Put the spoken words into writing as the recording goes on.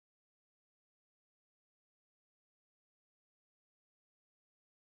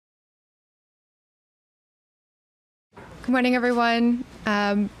Good morning, everyone.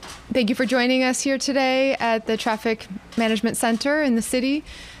 Thank you for joining us here today at the Traffic Management Center in the city.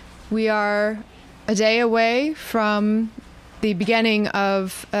 We are a day away from the beginning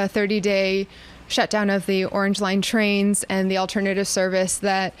of a 30-day shutdown of the Orange Line trains and the alternative service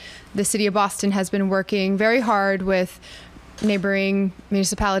that the city of Boston has been working very hard with neighboring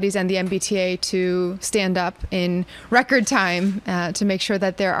municipalities and the MBTA to stand up in record time to make sure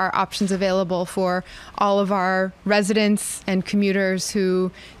that there are options available for all of our residents and commuters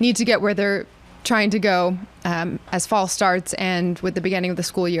who need to get where they're trying to go as fall starts and with the beginning of the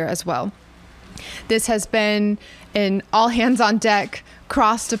school year as well. This has been an all hands on deck,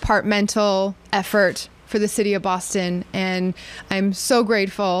 cross-departmental effort for the city of Boston, and I'm so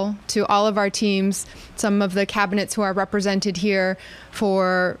grateful to all of our teams, some of the cabinets who are represented here,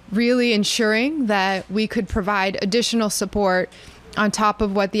 for really ensuring that we could provide additional support on top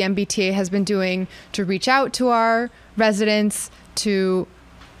of what the MBTA has been doing to reach out to our residents, to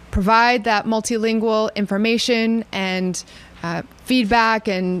provide that multilingual information and feedback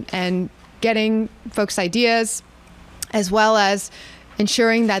and getting folks' ideas, as well as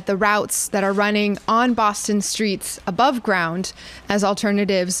ensuring that the routes that are running on Boston streets above ground as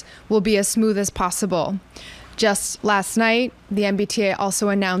alternatives will be as smooth as possible. Just last night, the MBTA also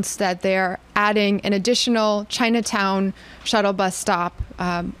announced that they're adding an additional Chinatown shuttle bus stop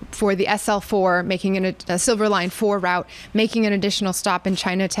for the SL4, making a Silver Line 4 route, making an additional stop in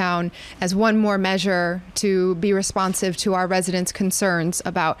Chinatown as one more measure to be responsive to our residents' concerns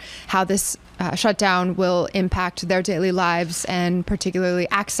about how this shutdown will impact their daily lives and particularly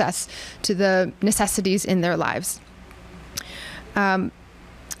access to the necessities in their lives. Some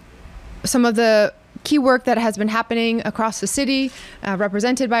of the key work that has been happening across the city,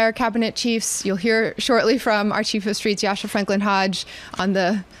 represented by our cabinet chiefs. You'll hear shortly from our chief of streets, Jascha Franklin-Hodge, on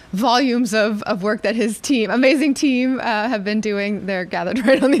the volumes of work that his team, amazing team, have been doing. They're gathered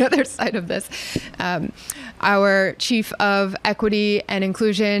right on the other side of this. Our chief of equity and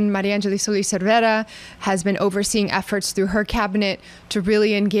inclusion, Maria Angeli Solis-Cervera, has been overseeing efforts through her cabinet to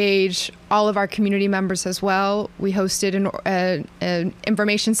really engage all of our community members as well. We hosted an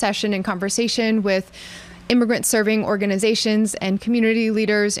information session and conversation with immigrant serving organizations and community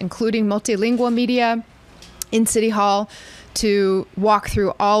leaders, including multilingual media, in City Hall to walk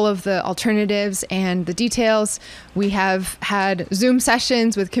through all of the alternatives and the details. We have had Zoom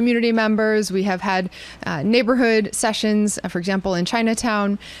sessions with community members. We have had neighborhood sessions, for example, in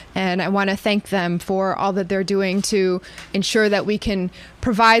Chinatown. And I want to thank them for all that they're doing to ensure that we can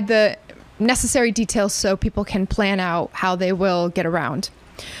provide the necessary details so people can plan out how they will get around.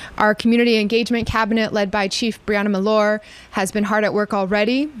 Our community engagement cabinet, led by Chief Brianna Malor, has been hard at work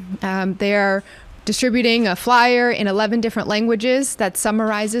already. They are distributing a flyer in 11 different languages that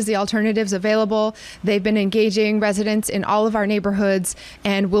summarizes the alternatives available. They've been engaging residents in all of our neighborhoods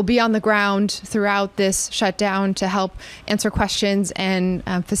and will be on the ground throughout this shutdown to help answer questions and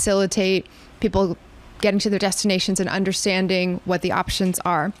facilitate people getting to their destinations and understanding what the options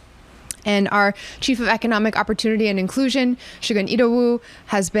are. And our Chief of Economic Opportunity and Inclusion, Shugun Idowu,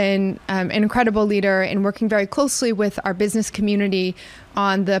 has been an incredible leader in working very closely with our business community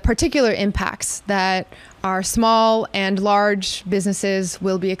on the particular impacts that our small and large businesses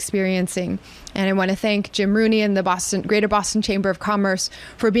will be experiencing. And I want to thank Jim Rooney and the Greater Boston Chamber of Commerce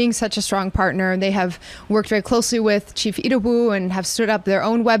for being such a strong partner. They have worked very closely with Chief Idowu and have stood up their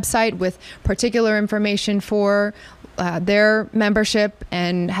own website with particular information for their membership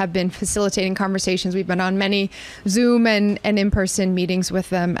and have been facilitating conversations. We've been on many Zoom and in-person meetings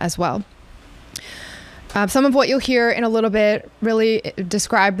with them as well. Some of what you'll hear in a little bit really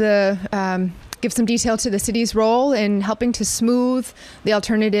describe give some detail to the city's role in helping to smooth the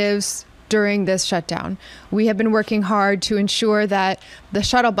alternatives during this shutdown. We have been working hard to ensure that the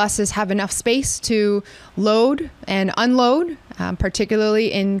shuttle buses have enough space to load and unload,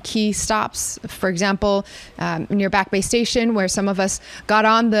 particularly in key stops. For example, near Back Bay Station, where some of us got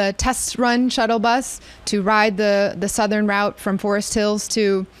on the test run shuttle bus to ride the southern route from Forest Hills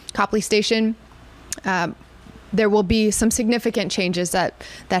to Copley Station. There will be some significant changes that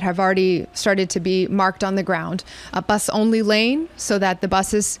have already started to be marked on the ground. A bus-only lane so that the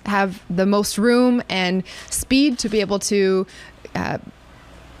buses have the most room and speed to be able to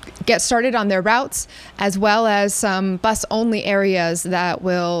get started on their routes, as well as some bus-only areas that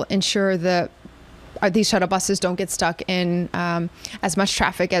will ensure that these shuttle buses don't get stuck in as much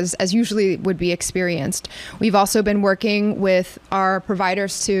traffic as usually would be experienced. We've also been working with our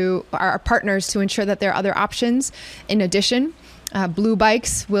partners to ensure that there are other options. In addition, Blue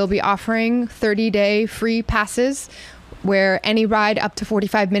Bikes will be offering 30-day free passes where any ride up to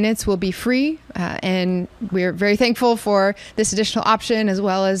 45 minutes will be free. And we're very thankful for this additional option, as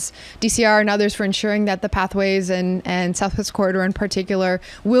well as DCR and others for ensuring that the pathways and Southwest Corridor in particular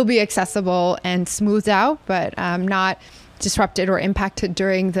will be accessible and smoothed out, but not disrupted or impacted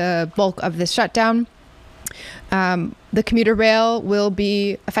during the bulk of this shutdown. The commuter rail will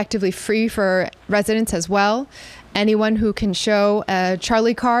be effectively free for residents as well. Anyone who can show a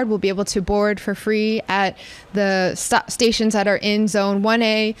Charlie card will be able to board for free at the stations that are in Zone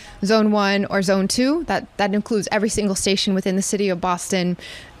 1A, Zone 1, or Zone 2. That includes every single station within the city of Boston.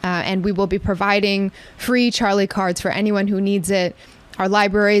 And we will be providing free Charlie cards for anyone who needs it. Our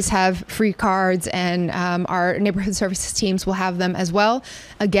libraries have free cards, and our neighborhood services teams will have them as well.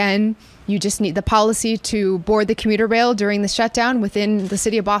 Again, you just need the policy to board the commuter rail during the shutdown within the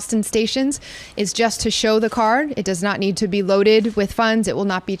City of Boston stations is just to show the card. It does not need to be loaded with funds. It will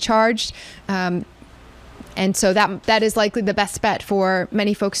not be charged. And so that is likely the best bet for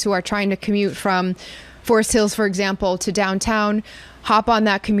many folks who are trying to commute from Forest Hills, for example, to downtown. Hop on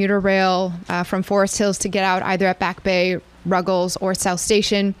that commuter rail from Forest Hills to get out either at Back Bay, Ruggles, or South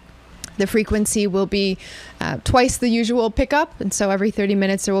Station. The frequency will be twice the usual pickup, and so every 30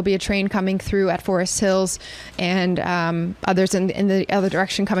 minutes there will be a train coming through at Forest Hills, and others in the other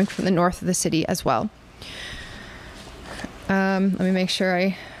direction coming from the north of the city as well. Let me make sure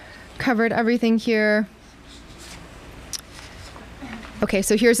I covered everything here. Okay,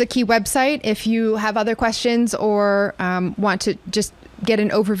 so here's a key website. If you have other questions or want to just get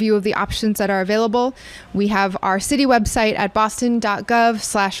an overview of the options that are available, we have our city website at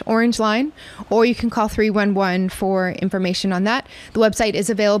boston.gov/orangeline, or you can call 311 for information on that. The website is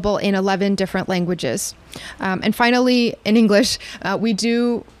available in 11 different languages. And finally, in English, we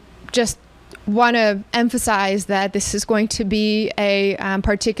do just want to emphasize that this is going to be a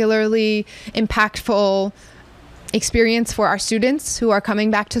particularly impactful experience for our students who are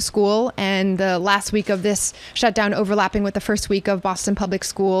coming back to school, and the last week of this shutdown overlapping with the first week of Boston Public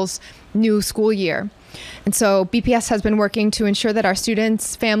Schools' new school year. And so BPS has been working to ensure that our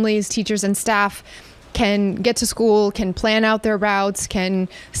students, families, teachers, and staff can get to school, can plan out their routes, can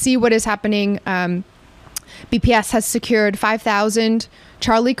see what is happening. BPS has secured 5,000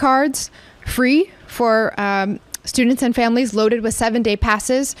 Charlie cards free for students and families, loaded with 7-day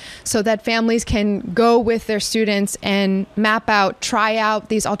passes, so that families can go with their students and map out, try out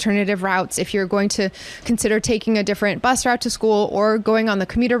these alternative routes. If you're going to consider taking a different bus route to school or going on the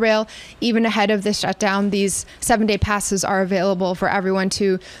commuter rail, even ahead of this shutdown, these 7-day passes are available for everyone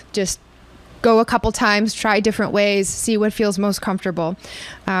to just go a couple times, try different ways, see what feels most comfortable.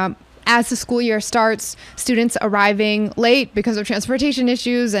 As the school year starts, students arriving late because of transportation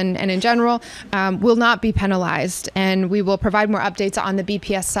issues and in general will not be penalized. And we will provide more updates on the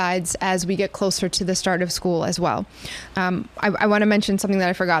BPS sides as we get closer to the start of school as well. I want to mention something that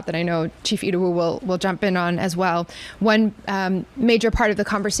I forgot that I know Chief Idowu will jump in on as well. One major part of the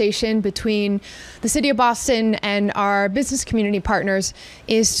conversation between the City of Boston and our business community partners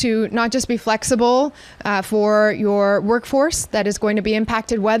is to not just be flexible for your workforce that is going to be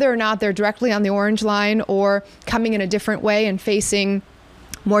impacted, whether or not they're directly on the orange line or coming in a different way and facing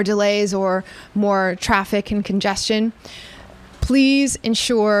more delays or more traffic and congestion. Please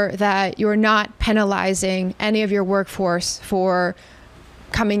ensure that you're not penalizing any of your workforce for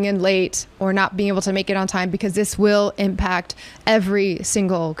coming in late or not being able to make it on time, because this will impact every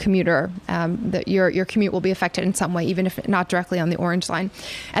single commuter. That your commute will be affected in some way, even if not directly on the orange line.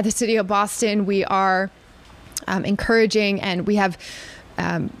 At the City of Boston, we are encouraging, and we have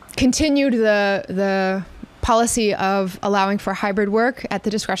continued the policy of allowing for hybrid work at the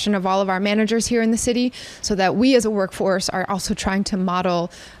discretion of all of our managers here in the city, so that we as a workforce are also trying to model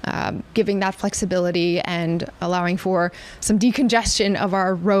giving that flexibility and allowing for some decongestion of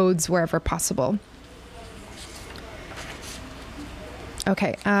our roads wherever possible.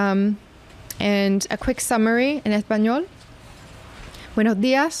 Okay, and a quick summary en español. Buenos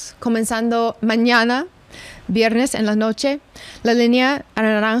días, comenzando mañana, viernes en la noche, la línea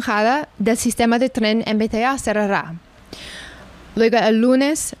anaranjada del sistema de tren MBTA cerrará. Luego el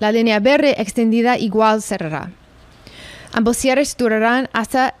lunes, la línea verde extendida igual cerrará. Ambos cierres durarán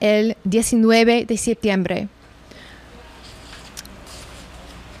hasta el 19 de septiembre.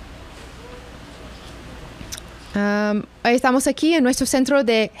 Hoy estamos aquí en nuestro centro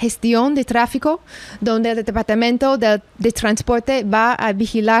de gestión de tráfico, donde el Departamento de Transporte va a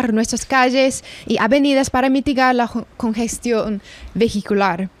vigilar nuestras calles y avenidas para mitigar la congestión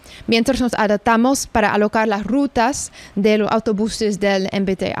vehicular, mientras nos adaptamos para alocar las rutas de los autobuses del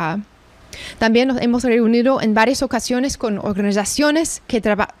MBTA. También nos hemos reunido en varias ocasiones con organizaciones que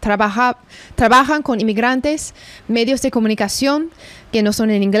trabajan con inmigrantes, medios de comunicación que no son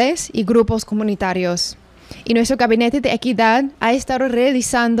en inglés y grupos comunitarios. Y nuestro gabinete de equidad ha estado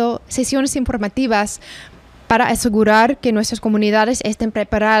realizando sesiones informativas para asegurar que nuestras comunidades estén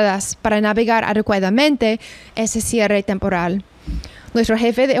preparadas para navegar adecuadamente ese cierre temporal. Nuestro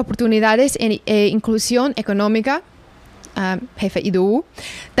jefe de oportunidades e inclusión económica, jefe IDU,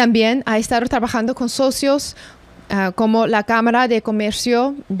 también ha estado trabajando con socios como la Cámara de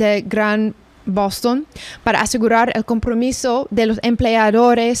Comercio de Gran Boston para asegurar el compromiso de los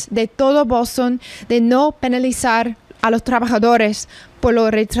empleadores de todo Boston de no penalizar a los trabajadores por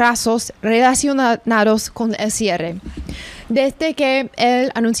los retrasos relacionados con el cierre. Desde que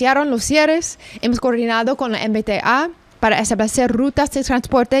anunciaron los cierres, hemos coordinado con la MBTA para establecer rutas de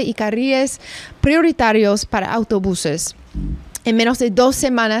transporte y carriles prioritarios para autobuses. En menos de 2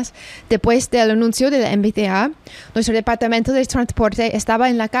 semanas después del anuncio de la MBTA, nuestro departamento de transporte estaba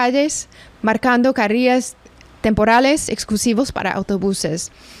en las calles marcando carriles temporales exclusivos para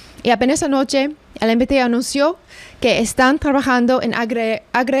autobuses. Y apenas anoche, el MBTA anunció que están trabajando en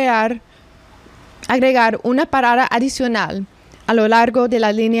agregar una parada adicional a lo largo de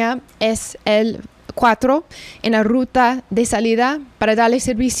la línea SL4 en la ruta de salida para darle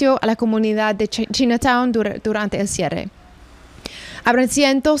servicio a la comunidad de Chinatown durante el cierre. Habrán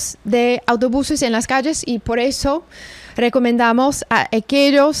cientos de autobuses en las calles y por eso recomendamos a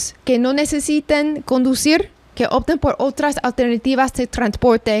aquellos que no necesiten conducir que opten por otras alternativas de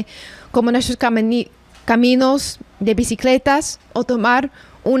transporte como nuestros caminos de bicicletas o tomar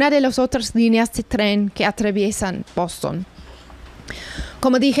una de las otras líneas de tren que atraviesan Boston.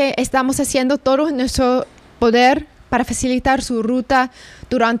 Como dije, estamos haciendo todo nuestro poder para facilitar su ruta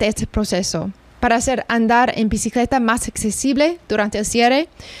durante este proceso. Para hacer andar en bicicleta más accesible durante el cierre,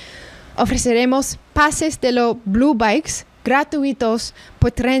 ofreceremos pases de los Blue Bikes gratuitos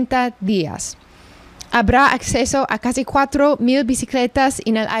por 30 días. Habrá acceso a casi 4,000 bicicletas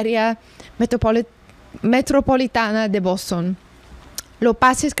en el área metropolitana de Boston. Los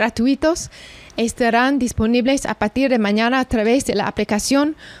pases gratuitos estarán disponibles a partir de mañana a través de la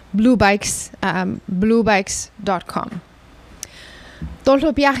aplicación bluebikes.com. Todos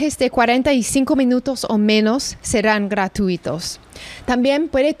los viajes de 45 minutos o menos serán gratuitos. También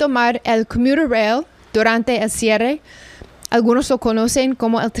puede tomar el Commuter Rail durante el cierre. Algunos lo conocen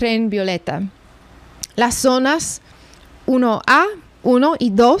como el tren violeta. Las zonas 1A, 1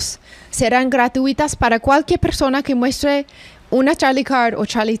 y 2 serán gratuitas para cualquier persona que muestre una Charlie Card o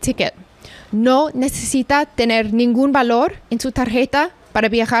Charlie Ticket. No necesita tener ningún valor en su tarjeta para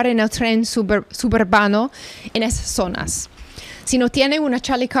viajar en el tren suburbano en esas zonas. Si no tienen una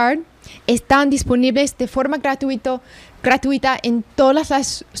Charlie Card, están disponibles de forma gratuita en todas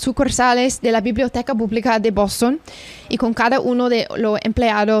las sucursales de la Biblioteca Pública de Boston y con cada uno de los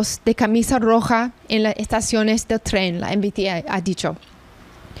empleados de camisa roja en las estaciones del tren, la MBTA ha dicho.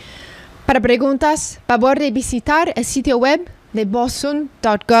 Para preguntas, favor de visitar el sitio web de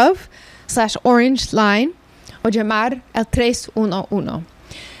boston.gov/orangeline o llamar al 311.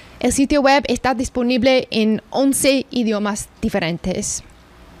 El sitio web está disponible en 11 idiomas diferentes.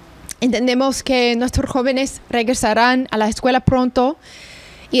 Entendemos que nuestros jóvenes regresarán a la escuela pronto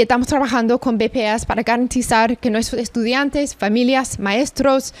y estamos trabajando con BPAs para garantizar que nuestros estudiantes, familias,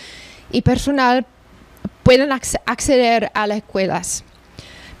 maestros y personal puedan acceder a las escuelas.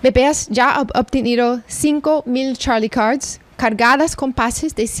 BPAs ya ha obtenido 5,000 Charlie Cards cargadas con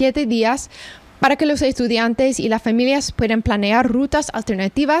pases de 7 días para que los estudiantes y las familias puedan planear rutas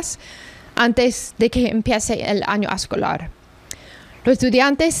alternativas antes de que empiece el año escolar. Los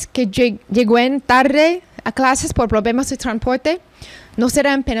estudiantes que lleguen tarde a clases por problemas de transporte no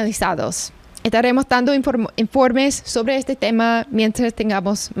serán penalizados. Estaremos dando informes sobre este tema mientras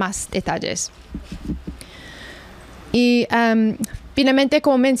tengamos más detalles. Y finalmente,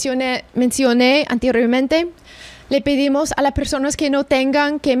 como mencioné anteriormente, le pedimos a las personas que no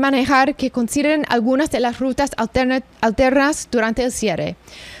tengan que manejar que consideren algunas de las rutas alternas durante el cierre.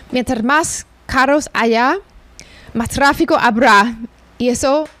 Mientras más carros haya, más tráfico habrá y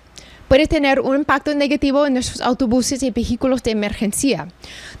eso puede tener un impacto negativo en nuestros autobuses y vehículos de emergencia.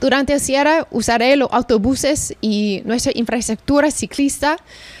 Durante el cierre usaré los autobuses y nuestra infraestructura ciclista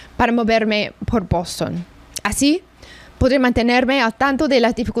para moverme por Boston. Así podré mantenerme al tanto de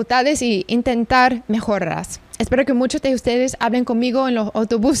las dificultades y intentar mejorarlas. Espero que muchos de ustedes hablen conmigo en los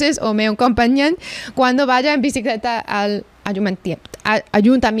autobuses o me acompañen cuando vaya en bicicleta al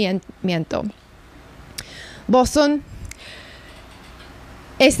ayuntamiento. Boston,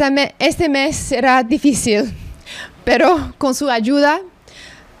 este mes será difícil, pero con su ayuda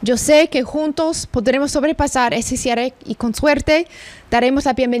Yo sé que juntos podremos sobrepasar ese cierre y con suerte daremos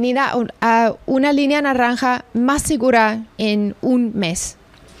la bienvenida a una línea naranja más segura en un mes.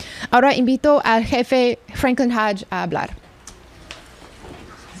 Ahora invito al jefe Franklin-Hodge a hablar.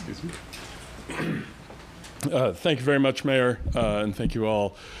 Thank you very much, Mayor, and thank you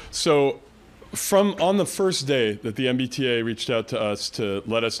all. So, on the first day that the MBTA reached out to us to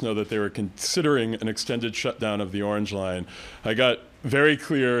let us know that they were considering an extended shutdown of the Orange Line, I got very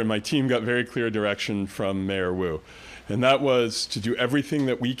clear, and my team got very clear direction from Mayor Wu. And that was to do everything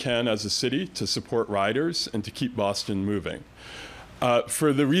that we can as a city to support riders and to keep Boston moving.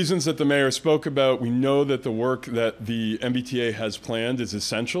 For the reasons that the mayor spoke about, we know that the work that the MBTA has planned is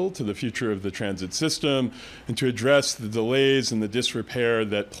essential to the future of the transit system and to address the delays and the disrepair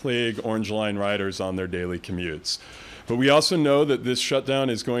that plague Orange Line riders on their daily commutes. But we also know that this shutdown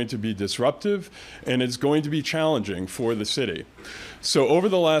is going to be disruptive and it's going to be challenging for the city. So over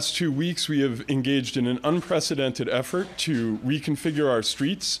the last 2 weeks, we have engaged in an unprecedented effort to reconfigure our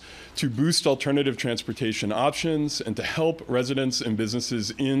streets, to boost alternative transportation options, and to help residents and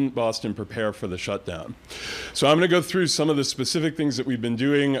businesses in Boston prepare for the shutdown. So I'm going to go through some of the specific things that we've been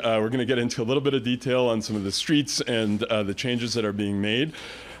doing. We're going to get into a little bit of detail on some of the streets and the changes that are being made.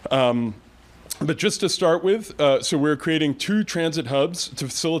 But just to start with, so we're creating 2 transit hubs to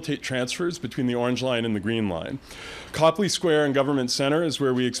facilitate transfers between the Orange Line and the Green Line. Copley Square and Government Center is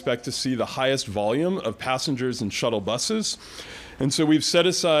where we expect to see the highest volume of passengers and shuttle buses. And so we've set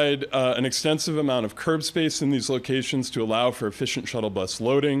aside an extensive amount of curb space in these locations to allow for efficient shuttle bus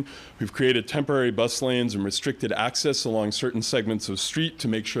loading. We've created temporary bus lanes and restricted access along certain segments of street to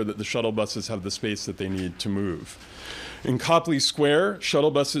make sure that the shuttle buses have the space that they need to move. In Copley Square,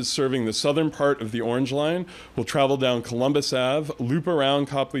 shuttle buses serving the southern part of the Orange Line will travel down Columbus Ave, loop around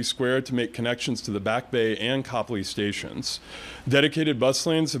Copley Square to make connections to the Back Bay and Copley stations. Dedicated bus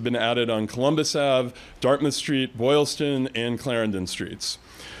lanes have been added on Columbus Ave, Dartmouth Street, Boylston, and Clarendon Streets.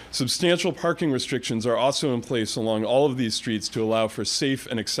 Substantial parking restrictions are also in place along all of these streets to allow for safe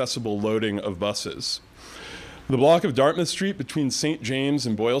and accessible loading of buses. The block of Dartmouth Street between St. James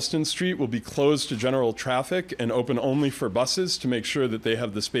and Boylston Street will be closed to general traffic and open only for buses to make sure that they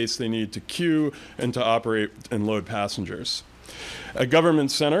have the space they need to queue and to operate and load passengers. At Government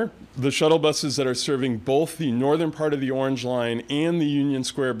Center, the shuttle buses that are serving both the northern part of the Orange Line and the Union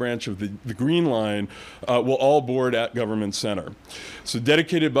Square branch of the Green Line will all board at Government Center. So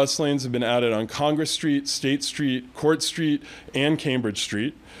dedicated bus lanes have been added on Congress Street, State Street, Court Street, and Cambridge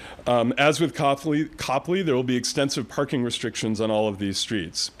Street. As with Copley, there will be extensive parking restrictions on all of these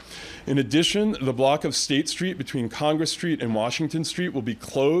streets. In addition, the block of State Street between Congress Street and Washington Street will be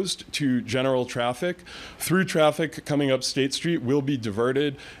closed to general traffic. Through traffic coming up State Street will be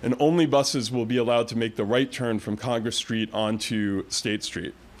diverted, and only buses will be allowed to make the right turn from Congress Street onto State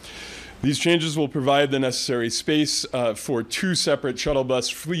Street. These changes will provide the necessary space for 2 separate shuttle bus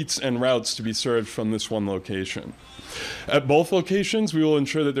fleets and routes to be served from this one location. At both locations, we will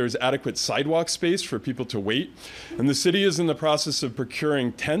ensure that there is adequate sidewalk space for people to wait, and the city is in the process of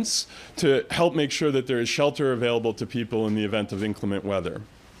procuring tents to help make sure that there is shelter available to people in the event of inclement weather.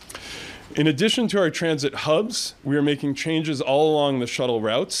 In addition to our transit hubs, we are making changes all along the shuttle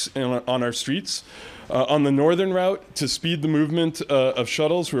routes and on our streets. On the northern route, to speed the movement of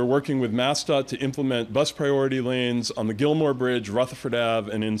shuttles, we're working with MassDOT to implement bus priority lanes on the Gilmore Bridge, Rutherford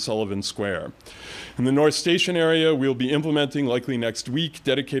Ave, and in Sullivan Square. In the North Station area, we'll be implementing, likely next week,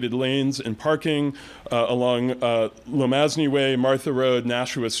 dedicated lanes and parking along Lomasney Way, Martha Road,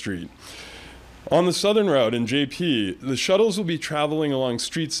 Nashua Street. On the southern route in JP, the shuttles will be traveling along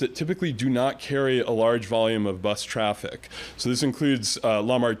streets that typically do not carry a large volume of bus traffic. So this includes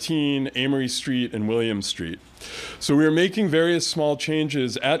Lamartine, Amory Street, and Williams Street. So we are making various small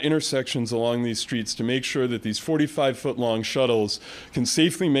changes at intersections along these streets to make sure that these 45-foot-long shuttles can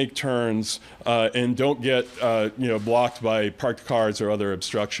safely make turns and don't get blocked by parked cars or other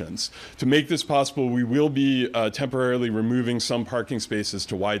obstructions. To make this possible, we will be temporarily removing some parking spaces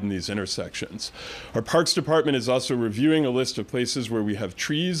to widen these intersections. Our Parks Department is also reviewing a list of places where we have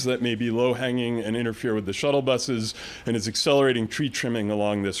trees that may be low-hanging and interfere with the shuttle buses, and is accelerating tree trimming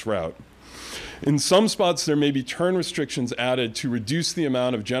along this route. In some spots, there may be turn restrictions added to reduce the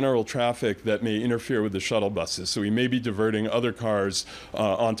amount of general traffic that may interfere with the shuttle buses. So we may be diverting other cars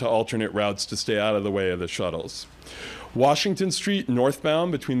onto alternate routes to stay out of the way of the shuttles. Washington Street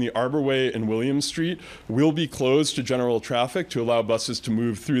northbound between the Arborway and Williams Street will be closed to general traffic to allow buses to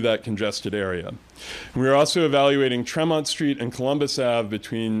move through that congested area. We are also evaluating Tremont Street and Columbus Ave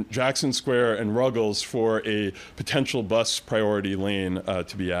between Jackson Square and Ruggles for a potential bus priority lane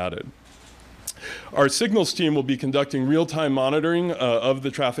to be added. Our signals team will be conducting real-time monitoring of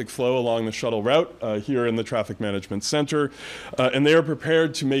the traffic flow along the shuttle route here in the Traffic Management Center, and they are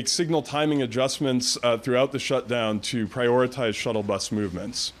prepared to make signal timing adjustments throughout the shutdown to prioritize shuttle bus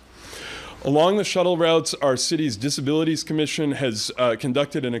movements. Along the shuttle routes, our city's Disabilities Commission has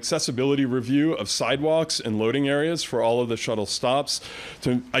conducted an accessibility review of sidewalks and loading areas for all of the shuttle stops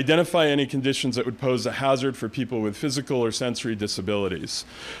to identify any conditions that would pose a hazard for people with physical or sensory disabilities.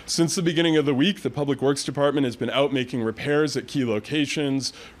 Since the beginning of the week, the Public Works Department has been out making repairs at key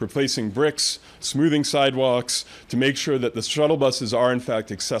locations, replacing bricks, smoothing sidewalks to make sure that the shuttle buses are in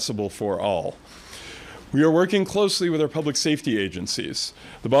fact accessible for all. We are working closely with our public safety agencies.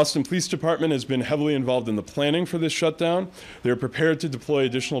 The Boston Police Department has been heavily involved in the planning for this shutdown. They're prepared to deploy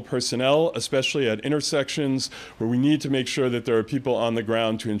additional personnel, especially at intersections where we need to make sure that there are people on the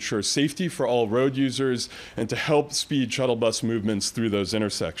ground to ensure safety for all road users and to help speed shuttle bus movements through those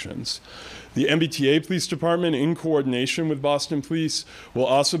intersections. The MBTA Police Department, in coordination with Boston Police, will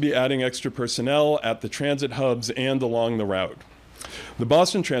also be adding extra personnel at the transit hubs and along the route. The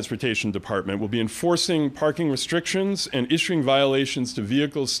Boston Transportation Department will be enforcing parking restrictions and issuing violations to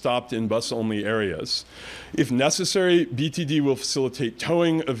vehicles stopped in bus-only areas. If necessary, BTD will facilitate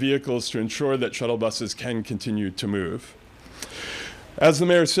towing of vehicles to ensure that shuttle buses can continue to move. As the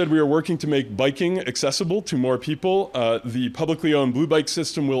mayor said, we are working to make biking accessible to more people. The publicly owned Blue Bike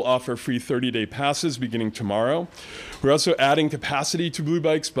system will offer free 30-day passes beginning tomorrow. We're also adding capacity to Blue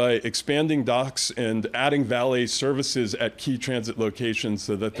Bikes by expanding docks and adding valet services at key transit locations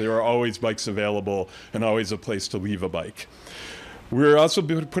so that there are always bikes available and always a place to leave a bike. We're also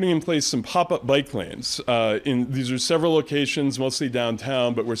putting in place some pop-up bike lanes. These are several locations, mostly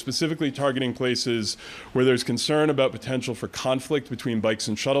downtown, but we're specifically targeting places where there's concern about potential for conflict between bikes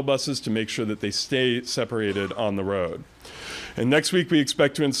and shuttle buses to make sure that they stay separated on the road. And next week, we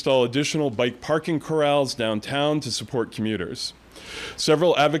expect to install additional bike parking corrals downtown to support commuters.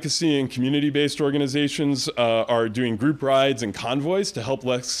 Several advocacy and community-based organizations are doing group rides and convoys to help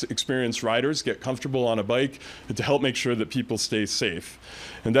less experienced riders get comfortable on a bike and to help make sure that people stay safe.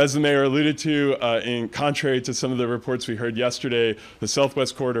 And as the mayor alluded to, in contrary to some of the reports we heard yesterday, the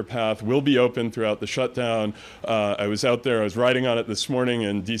Southwest Corridor Path will be open throughout the shutdown. I was out there, I was riding on it this morning,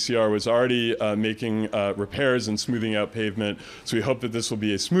 and DCR was already making repairs and smoothing out pavement. So we hope that this will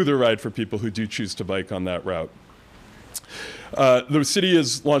be a smoother ride for people who do choose to bike on that route. The city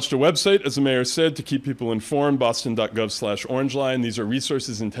has launched a website, as the mayor said, to keep people informed, boston.gov/orangeline. These are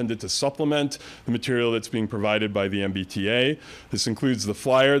resources intended to supplement the material that's being provided by the MBTA. This includes the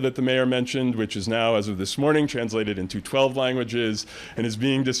flyer that the mayor mentioned, which is now, as of this morning, translated into 12 languages and is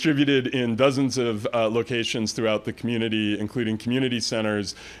being distributed in dozens of locations throughout the community, including community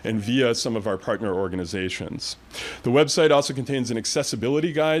centers and via some of our partner organizations. The website also contains an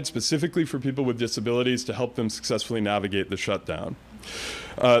accessibility guide specifically for people with disabilities to help them successfully navigate the shutdown.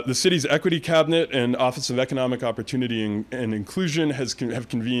 The city's Equity Cabinet and Office of Economic Opportunity and Inclusion have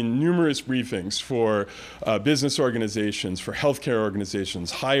convened numerous briefings for business organizations, for healthcare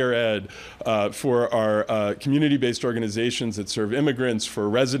organizations, higher ed, for our community-based organizations that serve immigrants, for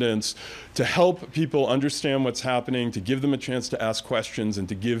residents, to help people understand what's happening, to give them a chance to ask questions, and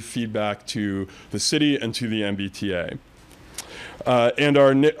to give feedback to the city and to the MBTA. And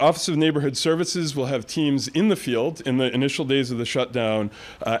our Office of Neighborhood Services will have teams in the field in the initial days of the shutdown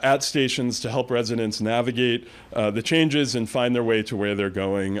at stations to help residents navigate the changes and find their way to where they're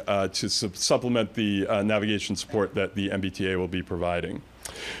going to supplement the navigation support that the MBTA will be providing.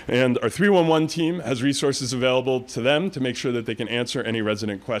 And our 311 team has resources available to them to make sure that they can answer any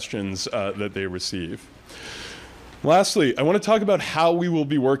resident questions that they receive. Lastly, I want to talk about how we will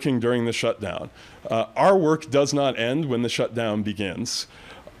be working during the shutdown. Our work does not end when the shutdown begins.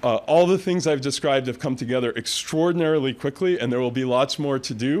 All the things I've described have come together extraordinarily quickly, and there will be lots more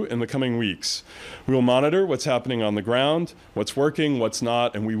to do in the coming weeks. We will monitor what's happening on the ground, what's working, what's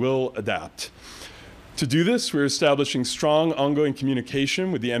not, and we will adapt. To do this, we're establishing strong ongoing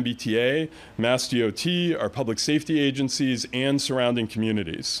communication with the MBTA, Mass DOT, our public safety agencies, and surrounding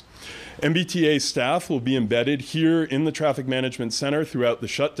communities. MBTA staff will be embedded here in the Traffic Management Center throughout the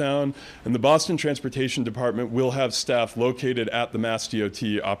shutdown, and the Boston Transportation Department will have staff located at the Mass DOT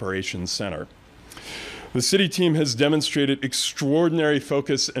Operations Center. The city team has demonstrated extraordinary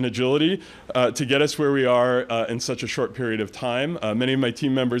focus and agility to get us where we are in such a short period of time. Many of my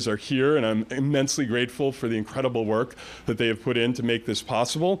team members are here, and I'm immensely grateful for the incredible work that they have put in to make this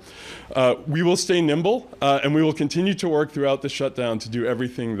possible. We will stay nimble, and we will continue to work throughout the shutdown to do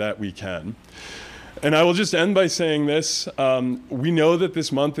everything that we can. And I will just end by saying this. We know that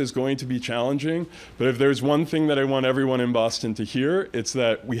this month is going to be challenging, but if there's one thing that I want everyone in Boston to hear, it's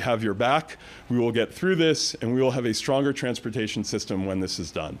that we have your back, we will get through this, and we will have a stronger transportation system when this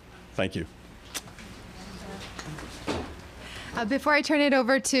is done. Thank you. Before I turn it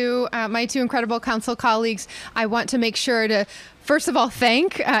over to my two incredible council colleagues, I want to make sure to, first of all,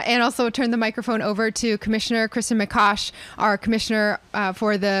 thank and also turn the microphone over to Commissioner Kristen McCosh, our Commissioner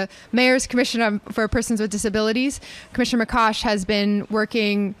for the Mayor's Commission for Persons with Disabilities. Commissioner McCosh has been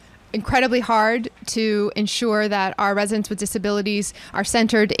working incredibly hard to ensure that our residents with disabilities are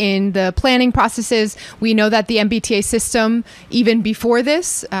centered in the planning processes. We know that the MBTA system, even before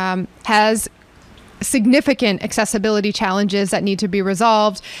this, has significant accessibility challenges that need to be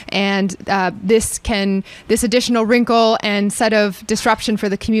resolved, and this additional wrinkle and set of disruption for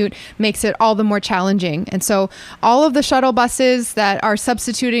the commute makes it all the more challenging. And so all of the shuttle buses that are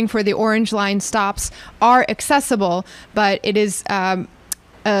substituting for the Orange Line stops are accessible, but it is a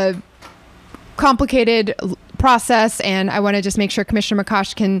complicated process, and I want to just make sure Commissioner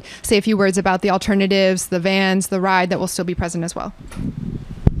McCosh can say a few words about the alternatives, the vans, the ride that will still be present as well.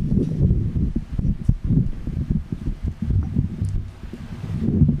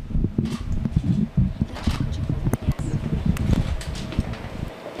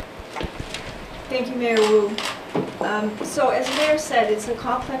 Thank you, Mayor Wu. So as the Mayor said, it's a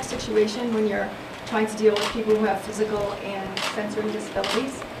complex situation when you're trying to deal with people who have physical and sensory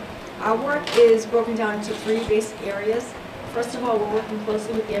disabilities. Our work is broken down into three basic areas. First of all, we're working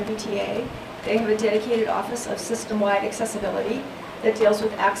closely with the MBTA. They have a dedicated office of system-wide accessibility that deals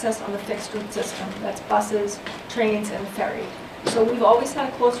with access on the fixed route system. That's buses, trains, and the ferry. So we've always had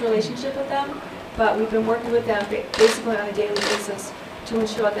a close relationship with them, but we've been working with them basically on a daily basis to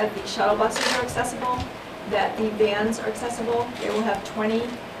ensure that the shuttle buses are accessible, that the vans are accessible. They will have 20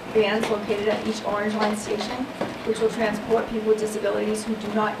 vans located at each Orange Line station, which will transport people with disabilities who do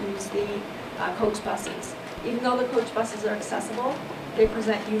not use the coach buses. Even though the coach buses are accessible, they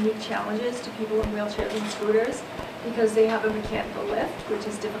present unique challenges to people in wheelchairs and scooters because they have a mechanical lift, which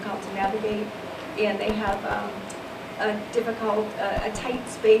is difficult to navigate, and they have a tight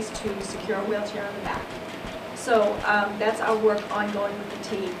space to secure a wheelchair in the back. So that's our work ongoing with the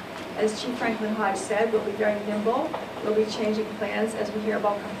team. As Chief Franklin-Hodge said, we'll be very nimble. We'll be changing plans as we hear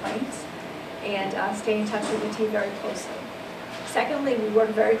about complaints and stay in touch with the team very closely. Secondly, we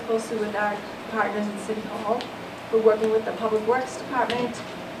work very closely with our partners in City Hall. We're working with the Public Works Department,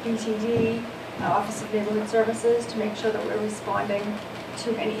 BTD, Office of Neighborhood Services to make sure that we're responding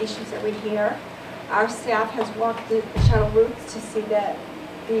to any issues that we hear. Our staff has walked the shuttle routes to see that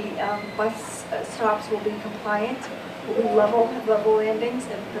the bus stops will be compliant, will be have level landings,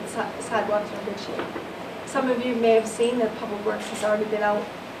 and the sidewalks are in good shape. Some of you may have seen that Public Works has already been out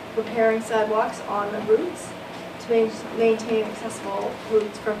repairing sidewalks on the routes to maintain accessible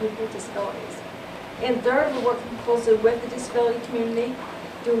routes for people with disabilities. And third, we're working closely with the disability community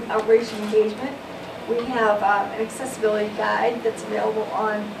doing outreach and engagement. We have an accessibility guide that's available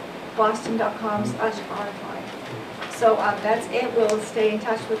on boston.com/online. So that's it. We'll stay in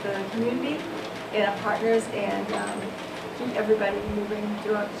touch with the community and our partners and keep everybody moving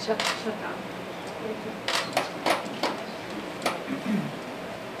throughout the shutdown. Thank you.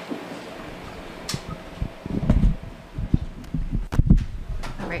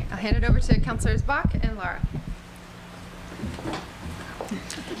 All right, I'll hand it over to Councilors Bach and Laura.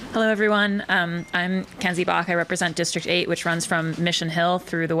 Hello, everyone. I'm Kenzie Bach. I represent District 8, which runs from Mission Hill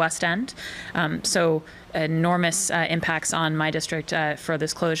through the West End. So enormous impacts on my district for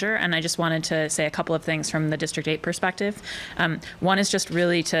this closure. And I just wanted to say a couple of things from the District 8 perspective. One is just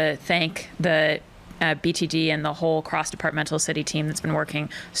really to thank the BTD and the whole cross-departmental city team that's been working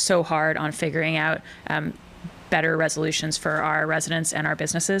so hard on figuring out better resolutions for our residents and our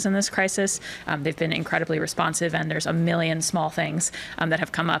businesses in this crisis. They've been incredibly responsive, and there's a million small things that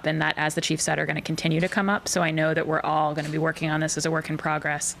have come up and that, as the chief said, are going to continue to come up. So I know that we're all going to be working on this as a work in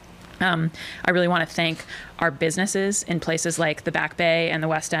progress. I really want to thank our businesses in places like the Back Bay and the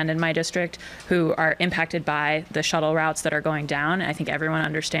West End in my district who are impacted by the shuttle routes that are going down. I think everyone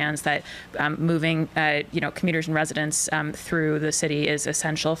understands that moving commuters and residents through the city is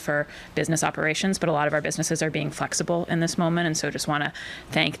essential for business operations, but a lot of our businesses are being flexible in this moment, and so just want to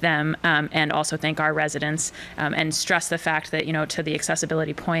thank them and also thank our residents and stress the fact that, to the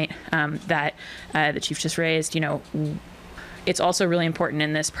accessibility point that the chief just raised, it's also really important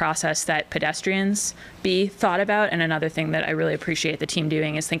in this process that pedestrians be thought about. And another thing that I really appreciate the team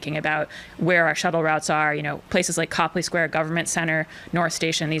doing is thinking about where our shuttle routes are. Places like Copley Square, Government Center, North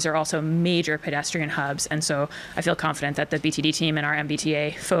Station, these are also major pedestrian hubs. And so I feel confident that the BTD team and our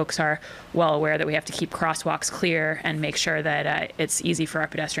MBTA folks are well aware that we have to keep crosswalks clear and make sure that it's easy for our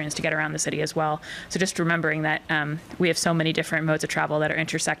pedestrians to get around the city as well. So just remembering that we have so many different modes of travel that are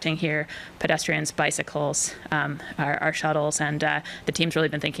intersecting here: pedestrians, bicycles, our shuttles, and the team's really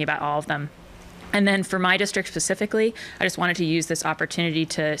been thinking about all of them. And then for my district specifically, I just wanted to use this opportunity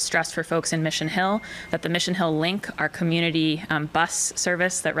to stress for folks in Mission Hill that the Mission Hill Link, our community bus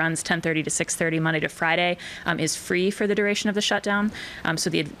service that runs 10:30 to 6:30 Monday to Friday, is free for the duration of the shutdown. So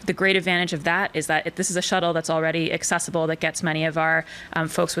the great advantage of that is that this is a shuttle that's already accessible, that gets many of our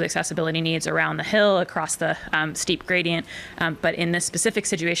folks with accessibility needs around the hill, across the steep gradient. But in this specific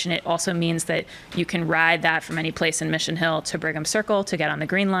situation, it also means that you can ride that from any place in Mission Hill to Brigham Circle to get on the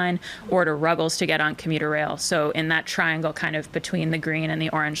Green Line, or to Ruggles to get on commuter rail. So in that triangle kind of between the green and the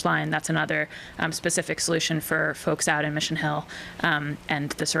orange line, that's another specific solution for folks out in Mission Hill and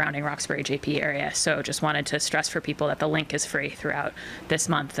the surrounding Roxbury JP area. So just wanted to stress for people that the link is free throughout this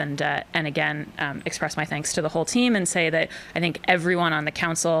month. And again, express my thanks to the whole team and say that I think everyone on the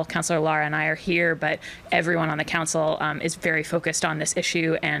council, Councilor Lara and I are here, but everyone on the council is very focused on this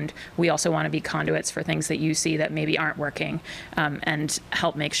issue. And we also want to be conduits for things that you see that maybe aren't working and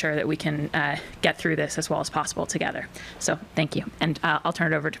help make sure that we can get through this as well as possible together. So thank you. And I'll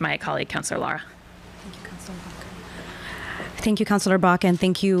turn it over to my colleague, Councilor Lara. Thank you, Councilor Bach, and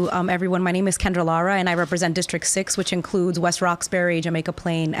thank you, everyone. My name is Kendra Lara, and I represent District 6, which includes West Roxbury, Jamaica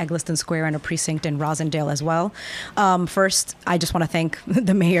Plain, Eggleston Square, and a precinct in Rosendale as well. First, I just want to thank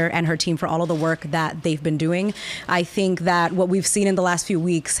the mayor and her team for all of the work that they've been doing. I think that what we've seen in the last few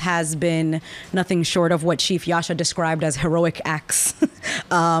weeks has been nothing short of what Chief Jascha described as heroic acts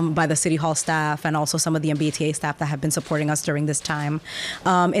by the City Hall staff and also some of the MBTA staff that have been supporting us during this time.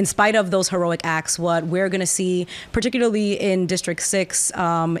 In spite of those heroic acts, what we're going to see, particularly in District 6,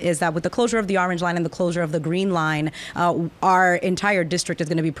 is that with the closure of the orange line and the closure of the green line, our entire district is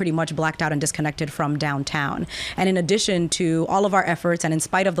going to be pretty much blacked out and disconnected from downtown. And in addition to all of our efforts, and in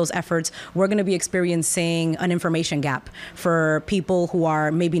spite of those efforts, we're going to be experiencing an information gap for people who are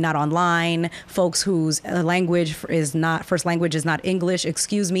maybe not online, folks whose first language is not English,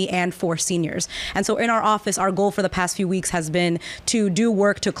 and for seniors. And so in our office, our goal for the past few weeks has been to do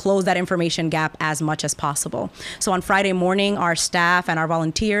work to close that information gap as much as possible. So on Friday morning, our staff and our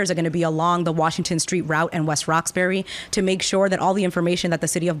volunteers are going to be along the Washington Street route in West Roxbury to make sure that all the information that the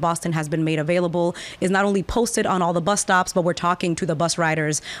City of Boston has been made available is not only posted on all the bus stops, but we're talking to the bus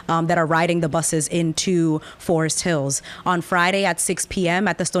riders that are riding the buses into Forest Hills. On Friday at 6 p.m.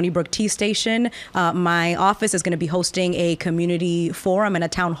 at the Stony Brook T Station, my office is going to be hosting a community forum and a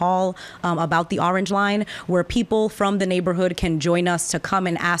town hall about the Orange Line, where people from the neighborhood can join us to come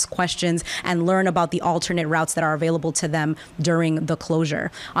and ask questions and learn about the alternate routes that are available to them during the closure.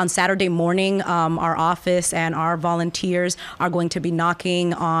 On Saturday morning, our office and our volunteers are going to be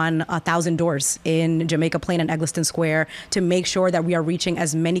knocking on 1,000 doors in Jamaica Plain and Eggleston Square to make sure that we are reaching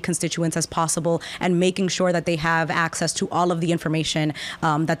as many constituents as possible and making sure that they have access to all of the information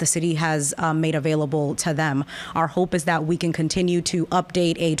that the city has made available to them. Our hope is that we can continue to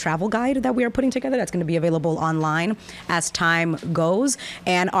update a travel guide that we are putting together that's going to be available online as time goes.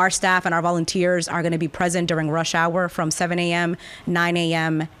 And our staff and our volunteers are going to be present during rush hour from 7 a.m., 9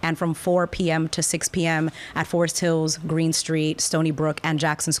 a.m., and from 4 p.m. to 6 p.m. at Forest Hills, Green Street, Stony Brook, and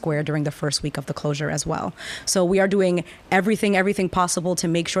Jackson Square during the first week of the closure as well. So we are doing everything possible to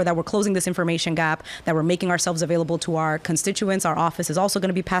make sure that we're closing this information gap, that we're making ourselves available to our constituents. Our office is also going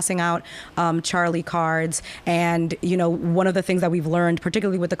to be passing out Charlie cards. And, one of the things that we've learned,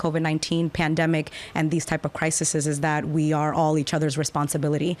 particularly with the COVID-19 pandemic and these type of crises, is that we are all each other's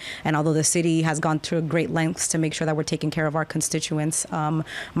responsibility. And although the city has gone to great lengths to make sure that we're taking care of our constituents,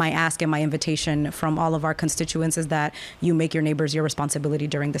 my ask and my invitation from all of our constituents is that you make your neighbors your responsibility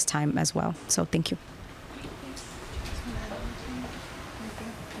during this time as well. So thank you.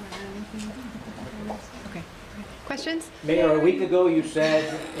 Okay. Questions? Mayor, a week ago you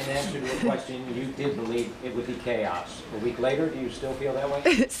said, in answer to a question, you did believe it would be chaos. A week later, do you still feel that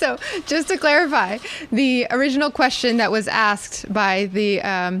way? So just to clarify, the original question that was asked by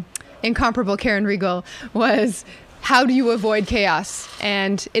the incomparable Karen Riegel was, how do you avoid chaos?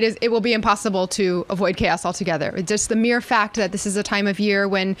 And it will be impossible to avoid chaos altogether. It's just the mere fact that this is a time of year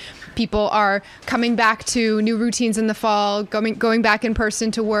when people are coming back to new routines in the fall, going back in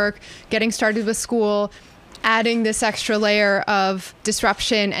person to work, getting started with school. adding this extra layer of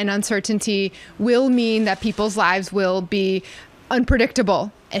disruption and uncertainty will mean that people's lives will be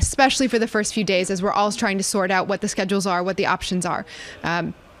unpredictable, especially for the first few days as we're all trying to sort out what the schedules are, what the options are.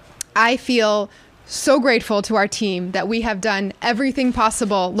 I feel so grateful to our team that we have done everything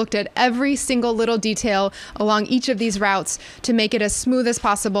possible, looked at every single little detail along each of these routes to make it as smooth as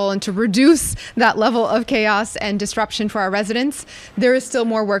possible and to reduce that level of chaos and disruption for our residents. There is still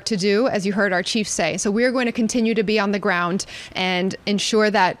more work to do, as you heard our chief say. So we are going to continue to be on the ground and ensure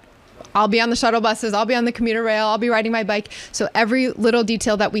that I'll be on the shuttle buses, I'll be on the commuter rail, I'll be riding my bike. So every little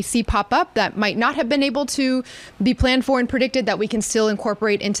detail that we see pop up that might not have been able to be planned for and predicted, that we can still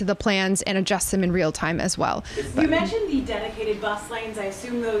incorporate into the plans and adjust them in real time as well. You mentioned the dedicated bus lanes. I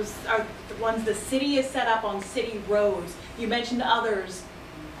assume those are the ones the city has set up on city roads. You mentioned others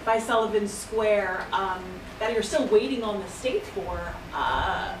by Sullivan Square that you're still waiting on the state for.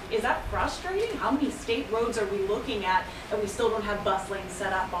 Is that frustrating? How many state roads are we looking at that we still don't have bus lanes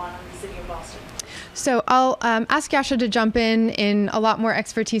set up on in the city of Boston? So I'll ask Jascha to jump in a lot more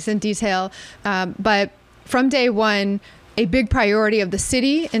expertise and detail. But from day one, a big priority of the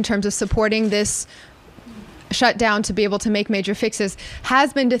city in terms of supporting this shutdown to be able to make major fixes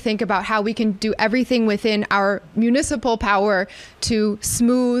has been to think about how we can do everything within our municipal power to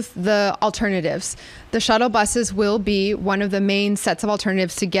smooth the alternatives. The shuttle buses will be one of the main sets of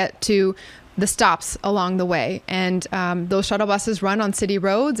alternatives to get to the stops along the way. And those shuttle buses run on city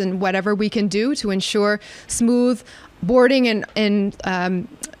roads, and whatever we can do to ensure smooth boarding and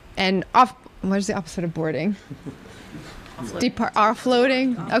off, what is the opposite of boarding?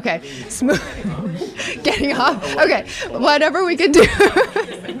 Offloading. Okay. Smooth. Getting off. Okay. Whatever we can do.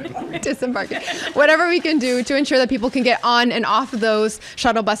 Disembarking. Whatever we can do to ensure that people can get on and off those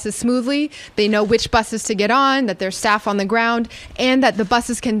shuttle buses smoothly. They know which buses to get on, that there's staff on the ground, and that the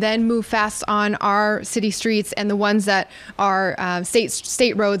buses can then move fast on our city streets and the ones that are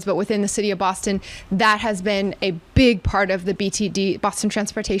state roads, but within the city of Boston. That has been a big part of the BTD, Boston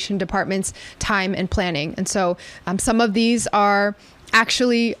Transportation Department's time and planning. And so some of these are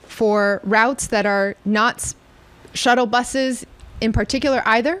actually for routes that are not shuttle buses in particular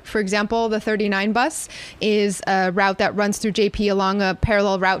either. For example, the 39 bus is a route that runs through JP along a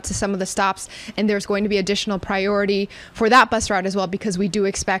parallel route to some of the stops, and there's going to be additional priority for that bus route as well, because we do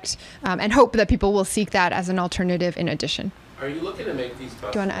expect and hope that people will seek that as an alternative in addition. Are you looking to make these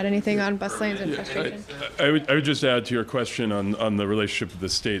buses? Do you want to add anything on bus lanes and frustration? I would just add to your question on the relationship with the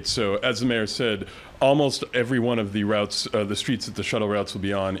state. So as the mayor said, almost every one of the routes, the streets that the shuttle routes will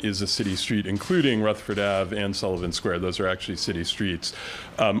be on is a city street, including Rutherford Ave and Sullivan Square. Those are actually city streets.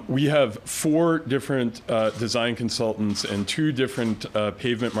 We have 4 different design consultants and 2 different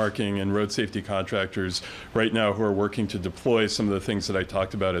pavement marking and road safety contractors right now who are working to deploy some of the things that I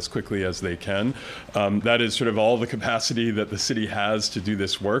talked about as quickly as they can. That is sort of all the capacity that the city has to do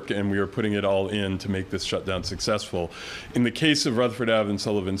this work, and we are putting it all in to make this shutdown successful. In the case of Rutherford Ave and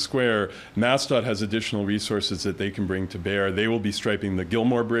Sullivan Square, MassDOT has additional resources that they can bring to bear. They will be striping the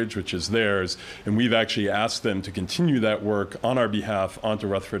Gilmore Bridge, which is theirs, and we've actually asked them to continue that work on our behalf onto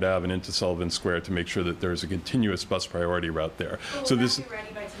Rutherford Ave and into Sullivan Square to make sure that there's a continuous bus priority route there. Well, so this. Be ready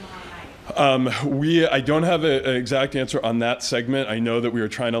by tomorrow night? I don't have an exact answer on that segment. I know that we were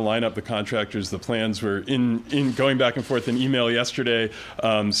trying to line up the contractors. The plans were in going back and forth in email yesterday.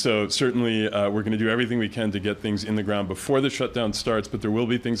 So certainly we're going to do everything we can to get things in the ground before the shutdown starts, but there will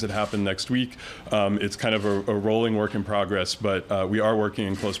be things that happen next week. It's kind of a rolling work in progress, but we are working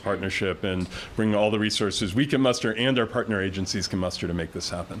in close partnership and bringing all the resources we can muster and our partner agencies can muster to make this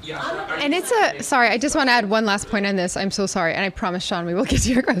happen. And sorry, I just want to add one last point on this. I'm so sorry, and I promise, Sean, we will get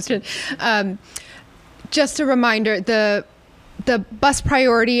to your question. Just a reminder, the bus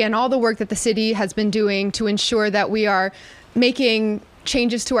priority and all the work that the city has been doing to ensure that we are making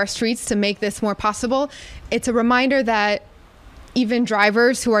changes to our streets to make this more possible. It's a reminder that even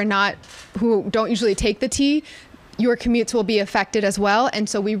drivers who don't usually take the T, your commutes will be affected as well. And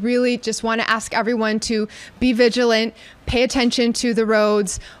so we really just want to ask everyone to be vigilant, pay attention to the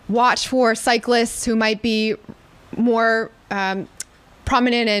roads, watch for cyclists who might be more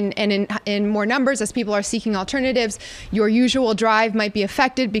prominent and in more numbers as people are seeking alternatives. Your usual drive might be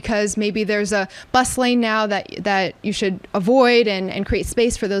affected because maybe there's a bus lane now that you should avoid and create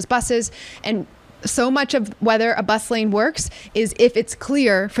space for those buses. And so much of whether a bus lane works is if it's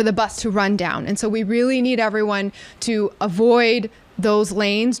clear for the bus to run down. And so we really need everyone to avoid those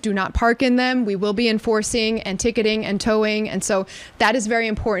lanes, do not park in them. We will be enforcing and ticketing and towing. And so that is very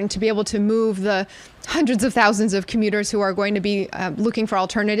important to be able to move the hundreds of thousands of commuters who are going to be looking for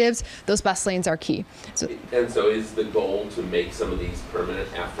alternatives. Those bus lanes are key. And so is the goal to make some of these permanent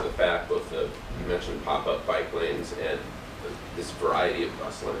after the fact, both the, you mentioned pop-up bike lanes and this variety of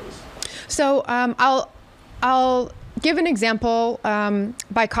bus lanes? So I'll give an example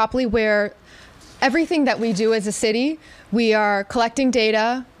by Copley where everything that we do as a city, we are collecting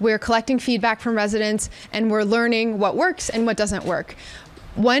data, we're collecting feedback from residents, and we're learning what works and what doesn't work.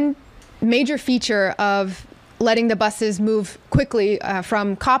 One major feature of letting the buses move quickly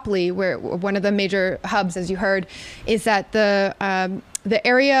from Copley, where one of the major hubs, as you heard, is that the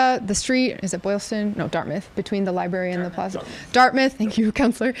area, the street, is it Boylston? No, Dartmouth, between the library and the plaza. Dartmouth, thank you,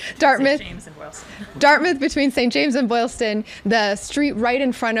 Councillor. Dartmouth. St. James and Boylston. Dartmouth, between St. James and Boylston, the street right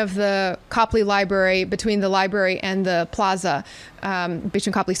in front of the Copley Library, between the library and the plaza,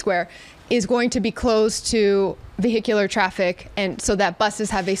 between Copley Square, is going to be closed to vehicular traffic, and so that buses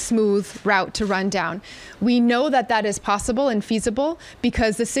have a smooth route to run down. We know that that is possible and feasible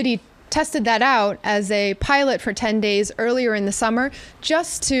because the city tested that out as a pilot for 10 days earlier in the summer,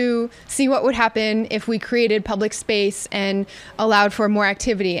 just to see what would happen if we created public space and allowed for more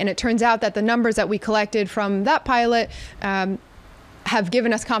activity. And it turns out that the numbers that we collected from that pilot have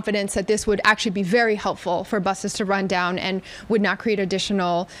given us confidence that this would actually be very helpful for buses to run down and would not create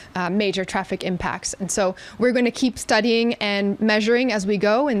additional major traffic impacts. And so we're going to keep studying and measuring as we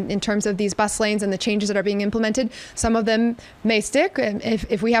go in terms of these bus lanes and the changes that are being implemented. Some of them may stick, and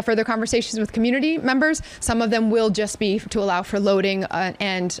if we have further conversations with community members, some of them will just be to allow for loading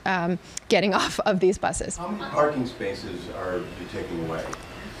and getting off of these buses. How many parking spaces are you taking away?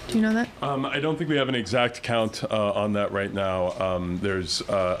 Do you know that? I don't think we have an exact count on that right now. There's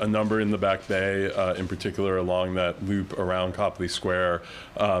a number in the Back Bay, in particular along that loop around Copley Square.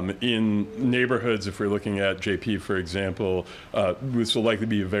 In neighborhoods, if we're looking at JP, for example, this will likely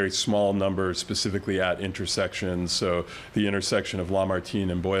be a very small number specifically at intersections. So the intersection of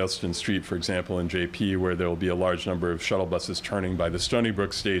Lamartine and Boylston Street, for example, in JP, where there will be a large number of shuttle buses turning by the Stony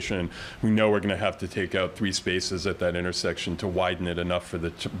Brook station, we know we're going to have to take out 3 spaces at that intersection to widen it enough for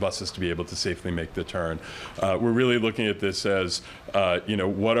the buses to be able to safely make the turn. We're really looking at this as,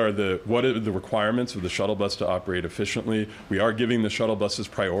 what are the requirements of the shuttle bus to operate efficiently? We are giving the shuttle buses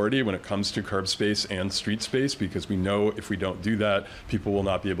priority when it comes to curb space and street space, because we know if we don't do that, people will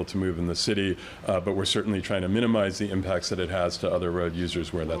not be able to move in the city. But we're certainly trying to minimize the impacts that it has to other road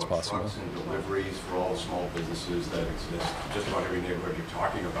users where that's possible. Trucks and deliveries for all the small businesses that exist, just about every neighborhood you're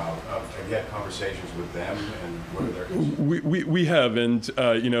talking about. Have you had conversations with them, and what are their issues? We have, and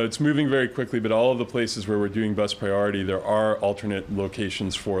it's moving very quickly, but all of the places where we're doing bus priority, there are alternate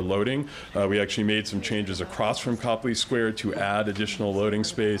locations for loading. We actually made some changes across from Copley Square to add additional loading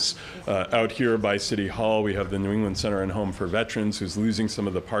space. Out here by City Hall, we have the New England Center and Home for Veterans, who's losing some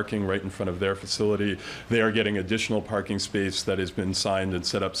of the parking right in front of their facility. They are getting additional parking space that has been signed and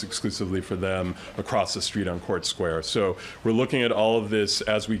set up exclusively for them across the street on Court Square. So we're looking at all of this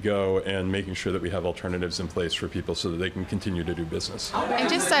as we go and making sure that we have alternatives in place for people so that they can continue to do business.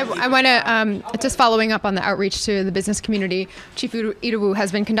 And I want to, just following up on the outreach to the business community, Chief Idowu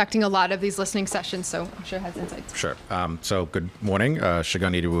has been conducting a lot of these listening sessions, so I'm sure has insights. Sure. So good morning.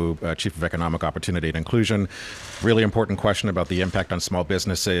 Shagun Idowu, Chief of Economic Opportunity and Inclusion. Really important question about the impact on small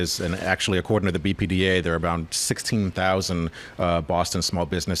businesses. And actually, according to the BPDA, there are about 16,000 Boston small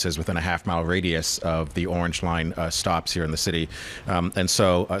businesses within a half-mile radius of the Orange Line stops here in the city. And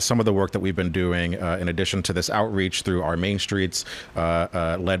so some of the work that we've been doing, in addition to this outreach through our main streets,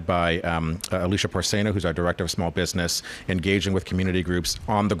 led by Alicia Porceno, who's our Director of Small Business, engaging with community groups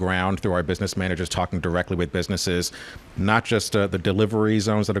on the ground through our business managers, talking directly with businesses, not just the delivery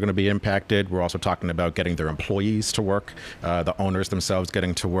zones that are going to be impacted. We're also talking about getting their employees to work, the owners themselves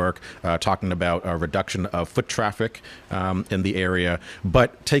getting to work, talking about a reduction of foot traffic in the area.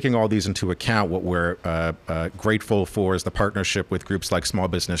 But taking all these into account, what we're grateful for is the partnership with groups like Small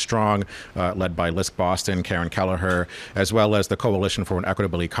Business Strong, led by Lisk Boston, Karen Kelleher, as well as the Coalition for an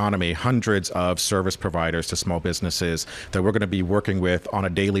Equitable Economy, hundreds of service providers to small businesses that we're going to be working with on a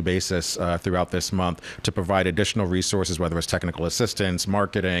daily basis throughout this month to provide additional resources, whether it's technical assistance,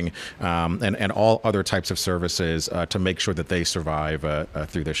 marketing, and all other types of services to make sure that they survive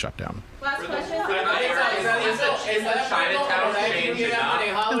through this shutdown. Last question.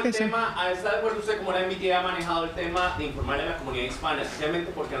 ¿Está de acuerdo usted como la MBTA ha manejado el tema de informar a la comunidad hispana,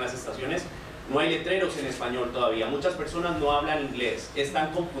 especialmente porque en las estaciones no hay letreros en español todavía? Muchas personas no hablan inglés,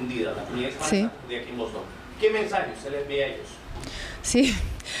 están confundidas, la comunidad hispana está confundida aquí en Boston. ¿Qué mensaje usted les envía a ellos? Sí,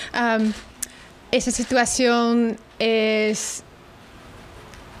 esa situación es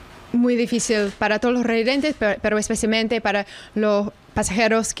muy difícil para todos los residentes, pero especialmente para los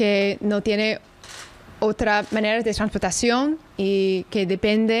pasajeros que no tienen otra manera de transportación y que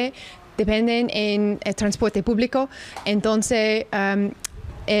dependen en el transporte público. Entonces,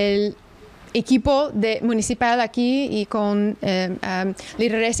 el equipo municipal aquí y con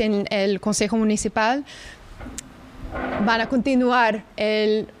líderes en el Consejo Municipal van a continuar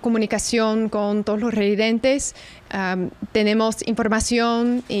la comunicación con todos los residentes. Tenemos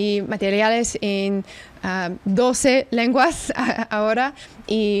información y materiales en 12 lenguas ahora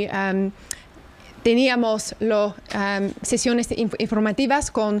y teníamos las sesiones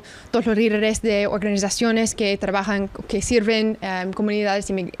informativas con todos los líderes de organizaciones que trabajan, que sirven comunidades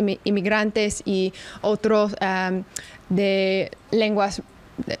inmigrantes y otros de lenguas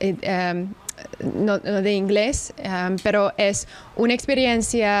no de inglés, pero es una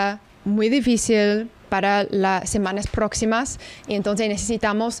experiencia muy difícil para las semanas próximas y entonces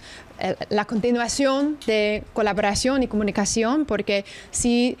necesitamos la continuación de colaboración y comunicación porque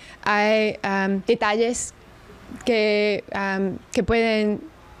sí hay detalles que pueden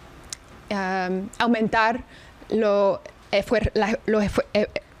aumentar los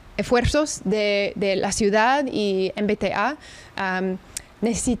esfuerzos de la ciudad y MBTA.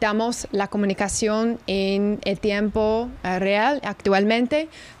 Necesitamos la comunicación en el tiempo real actualmente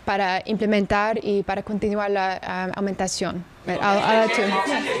para implementar y para continuar la aumentación.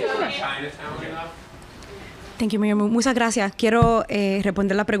 Thank you, Mayor. Muchas gracias. Quiero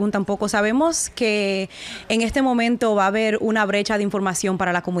responder la pregunta un poco. Sabemos que en este momento va a haber una brecha de información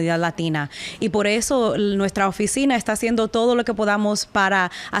para la comunidad latina y por eso nuestra oficina está haciendo todo lo que podamos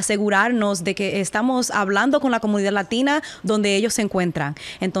para asegurarnos de que estamos hablando con la comunidad latina donde ellos se encuentran.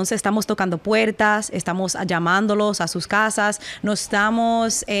 Entonces estamos tocando puertas, estamos llamándolos a sus casas, nos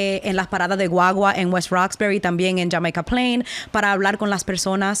estamos en las paradas de guagua en West Roxbury, también en Jamaica Plain, para hablar con las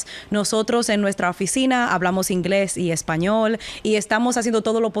personas. Nosotros en nuestra oficina hablamos inglés y español y estamos haciendo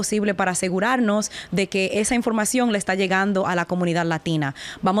todo lo posible para asegurarnos de que esa información le está llegando a la comunidad latina.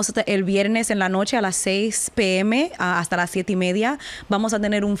 Vamos el viernes en la noche a las 6 p.m. Hasta las 7:30 vamos a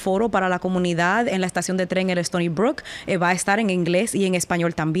tener un foro para la comunidad en la estación de tren el Stony Brook. Va a estar en inglés y en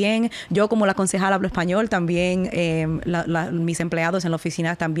español también. Yo como la concejal hablo español también. Mis empleados en la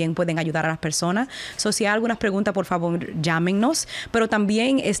oficina también pueden ayudar a las personas. Si hay algunas preguntas, por favor, llámenos. Pero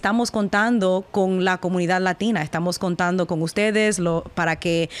también estamos contando con la comunidad latina. Estamos contando con ustedes para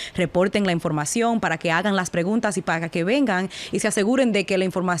que reporten la información, para que hagan las preguntas y para que vengan y se aseguren de que la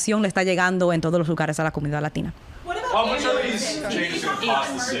información le está llegando en todos los lugares a la comunidad latina.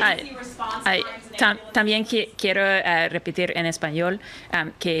 También quiero repetir en español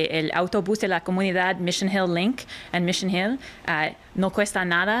que el autobús de la comunidad Mission Hill Link en Mission Hill no cuesta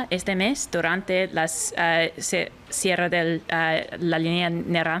nada este mes durante las cierre de la línea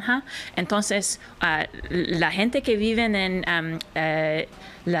naranja. Entonces, la gente que vive en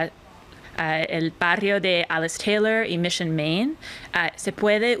el barrio de Alice Taylor y Mission Main, se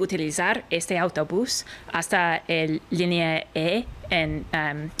puede utilizar este autobús hasta el línea E en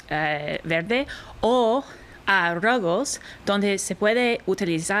verde o a Ruggles, donde se puede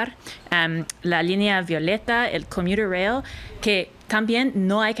utilizar la línea violeta, el commuter rail, que también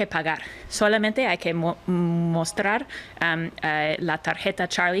no hay que pagar, solamente hay que mostrar la tarjeta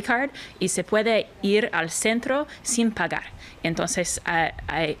Charlie Card y se puede ir al centro sin pagar. Entonces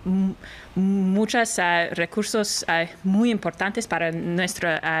hay muchos recursos muy importantes para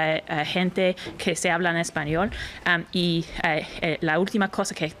nuestra gente que se habla en español. Y la última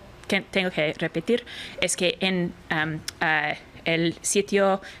cosa que tengo que repetir es que en el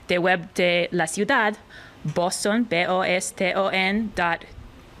sitio de web de la ciudad, Boston,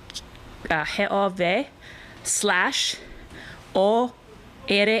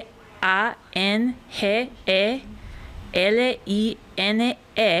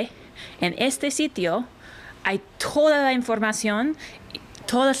 En este sitio hay toda la información,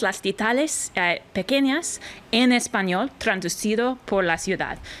 todas las detalles pequeñas en español traducido por la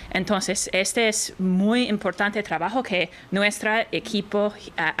ciudad. Entonces, este es muy importante trabajo que nuestro equipo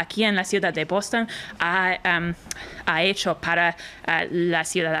aquí en la ciudad de Boston ha hecho para los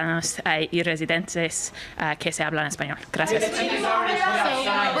ciudadanos y residentes que se hablan español. Gracias. So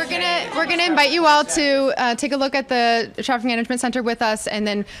we're gonna invite you all to take a look at the Traffic Management Center with us and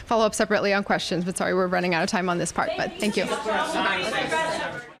then follow up separately on questions. But sorry, we're running out of time on this part, but thank you.